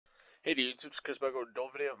Hey dudes, it's Chris back with a dull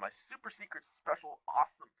video of my super secret special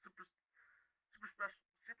awesome super special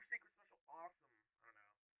super secret special awesome I don't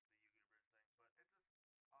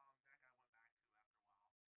know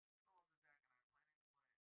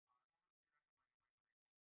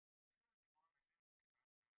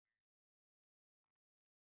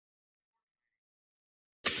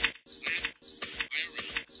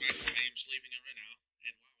the I'm sleeping it right now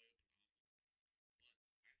and the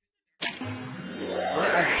way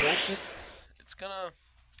I built it, it's gonna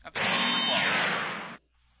I think it's pretty well.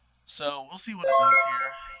 So we'll see what it does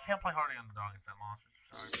here. You can't play hardly underdog against that monster,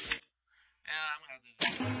 sorry. And I'm gonna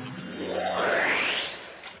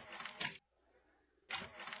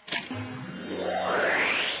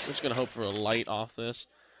I'm just gonna hope for a light off this.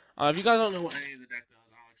 If you guys don't know what any of the deck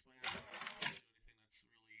does, I'll explain it. I don't do anything that's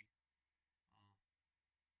really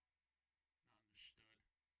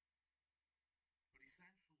not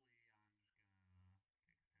understood.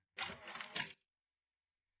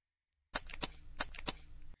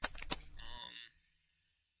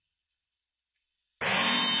 But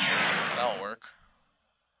essentially, that'll work.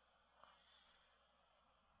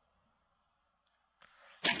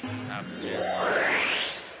 What happens here?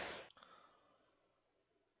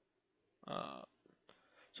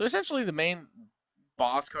 So essentially, the main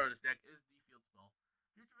boss card of this deck is the field spell.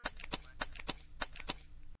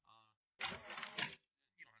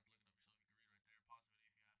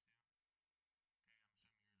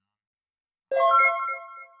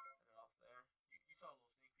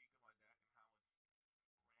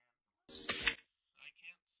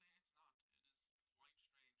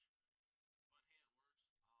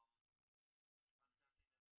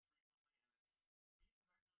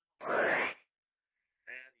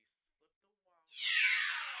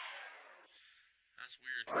 That's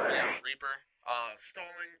weird. Yeah, Reaper.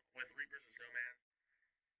 Stalling with Reapers and Snowman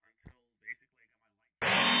until basically I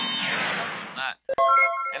got my lights from that.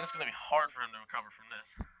 And it's gonna be hard for him to recover from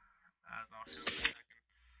this. As I'll show you in a second.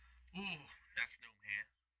 Ooh, that's Snowman.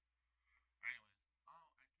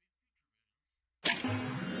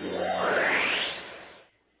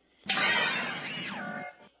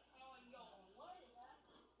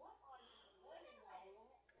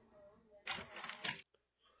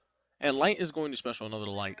 And light is going to special another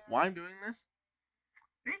light. Why I'm doing this?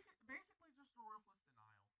 Basically just a ruthless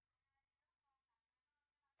denial.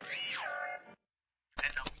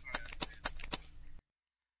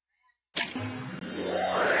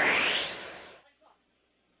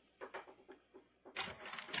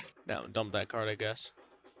 Now dump that card, I guess.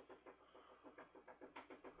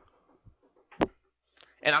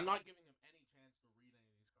 And I'm not giving him any chance to read any of these cards,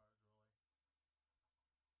 really.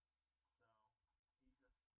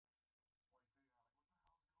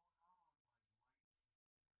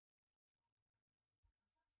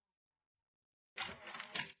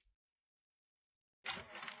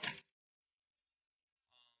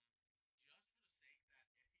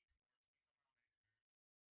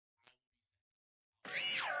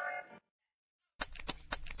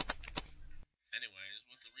 Anyways,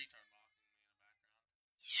 with the retard mocking me in the background.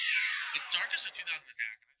 It's darkest of 2000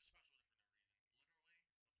 attack, and I just special it for no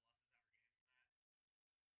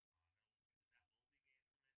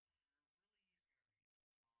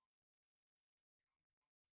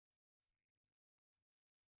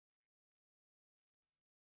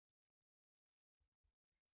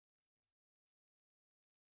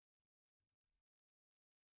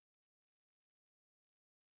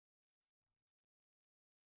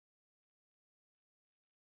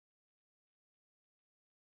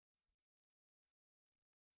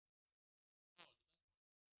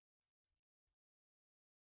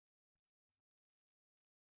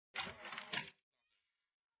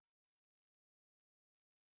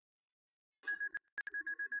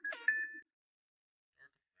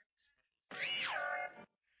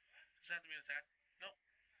Does that have to be an attack? Nope.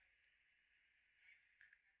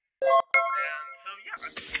 And so yeah,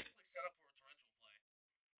 I'm basically set up for a torrential play.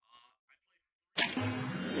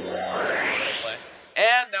 I play.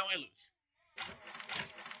 And now I lose.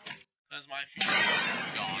 Because my future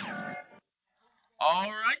is gone.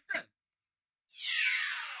 Alright then.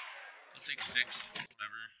 I'll take 6.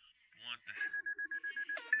 Whatever. What the heck?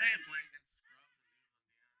 I am playing against scrubs.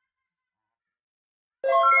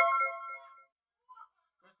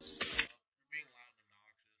 You're being loud and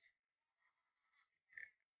obnoxious.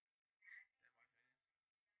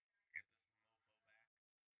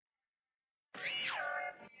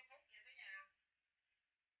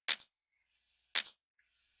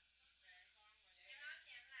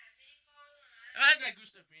 If I had that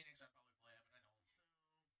Gustav Phoenix, I'd probably play it, but I don't. So, oh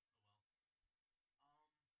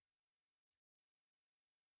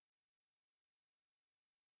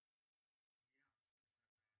well.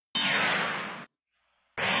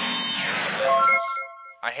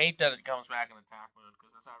 I hate that it comes back in attack mode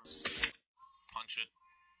because that's how I punch it.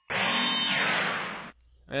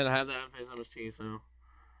 And I have that in face MST, so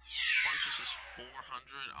punch is just 400.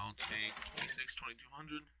 I'll take 26,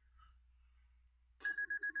 2200.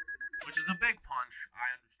 Which is a big punch.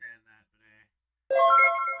 I understand that, but hey.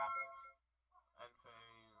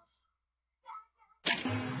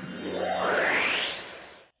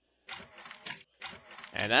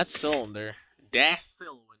 And that's cylinder. That's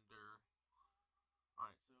cylinder.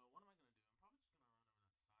 Alright, so what am I going to do? I'm probably just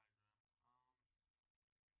going to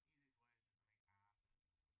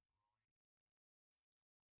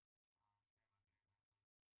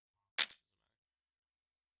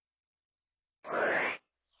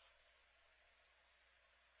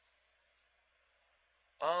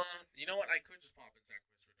you know what? I could just pop in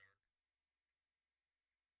Sacrifice for Dark.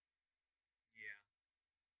 Yeah.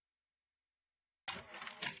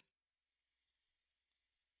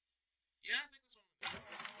 Yeah, I think that's what I'm going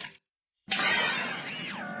to do.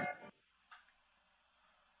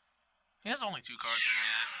 He has only 2 cards in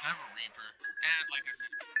hand. I have a Reaper. And like I said,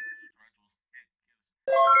 differentials.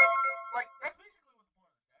 Like, that's basically what the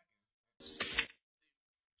point of this deck is.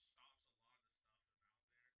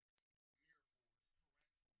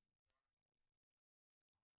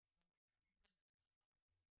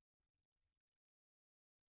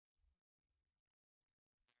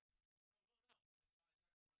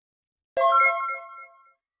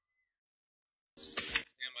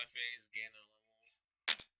 And my phase gain their levels.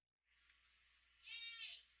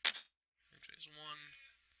 Phase 1.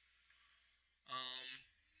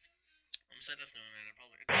 I'm set this no man.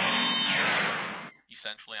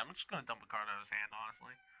 Essentially, I'm just gonna dump a card out of his hand,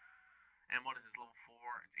 honestly. And what is this, level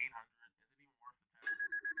 4? It's 800.